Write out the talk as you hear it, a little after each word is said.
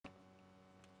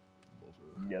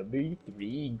Number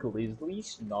 3, Grizzly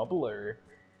Snubbler.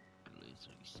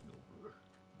 Grizzly Snubbler.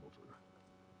 Mother.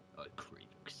 I crave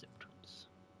acceptance.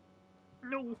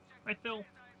 No, I fell.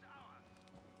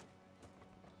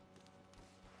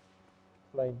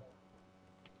 Lane.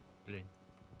 Blaine.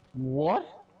 What?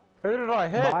 Who did I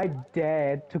hit? My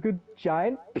dad took a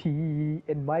giant pee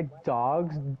in my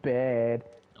dog's bed,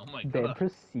 Oh my then god.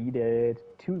 proceeded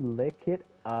to lick it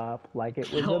up like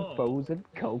it was Oh. a frozen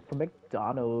Coke from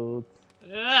McDonald's.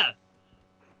 Ah!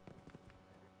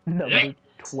 Number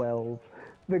 12,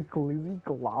 the Glizzy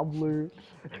Globler.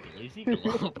 The Glizzy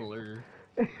Globler.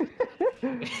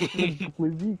 The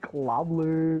Glizzy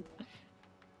Globler.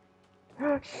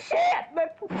 Shit!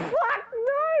 That fuck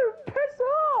no! Piss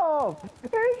off!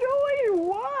 There's only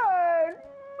one!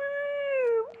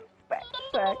 Fat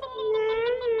sack.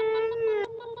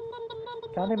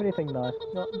 Can't have anything nice.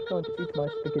 Not going to eat my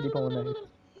spaghetti bolognese.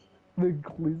 The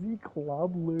Glizzy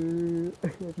Globler.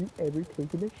 Have you ever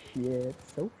taken a shit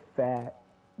so fat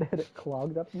that it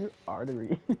clogged up your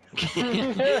arteries?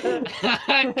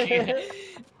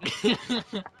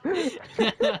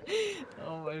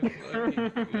 Oh my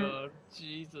fucking god.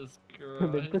 Jesus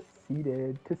And then Christ.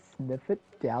 proceeded to sniff it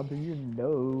down through your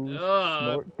nose. Ugh.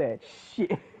 Snort that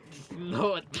shit.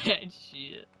 Snort that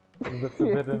shit. The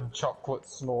forbidden chocolate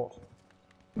snort.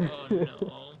 Oh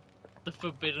no. The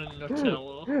forbidden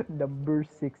Nutella. Number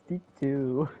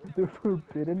 62, the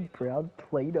forbidden brown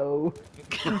Play-Doh.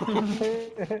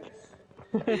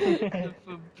 The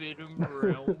forbidden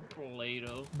brown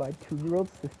Play-Doh. My 2-year-old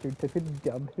sister took a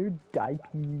dumb in her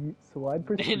diaper, so I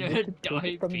proceeded to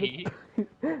take it from the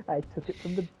I took it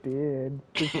from the bin,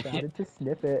 decided to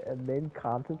sniff it, and then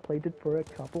contemplated for a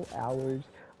couple hours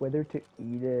whether to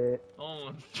eat it. Oh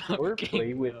my fucking Or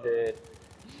play with god. it.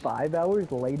 5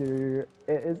 hours later,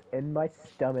 it is in my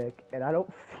stomach, and I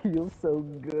don't feel so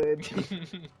good.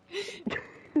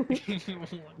 What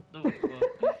the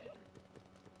fuck?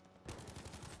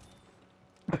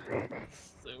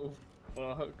 So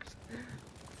fucked.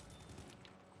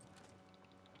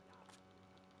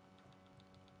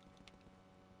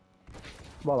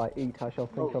 While I eat, I shall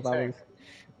think Oh, of thanks.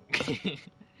 others.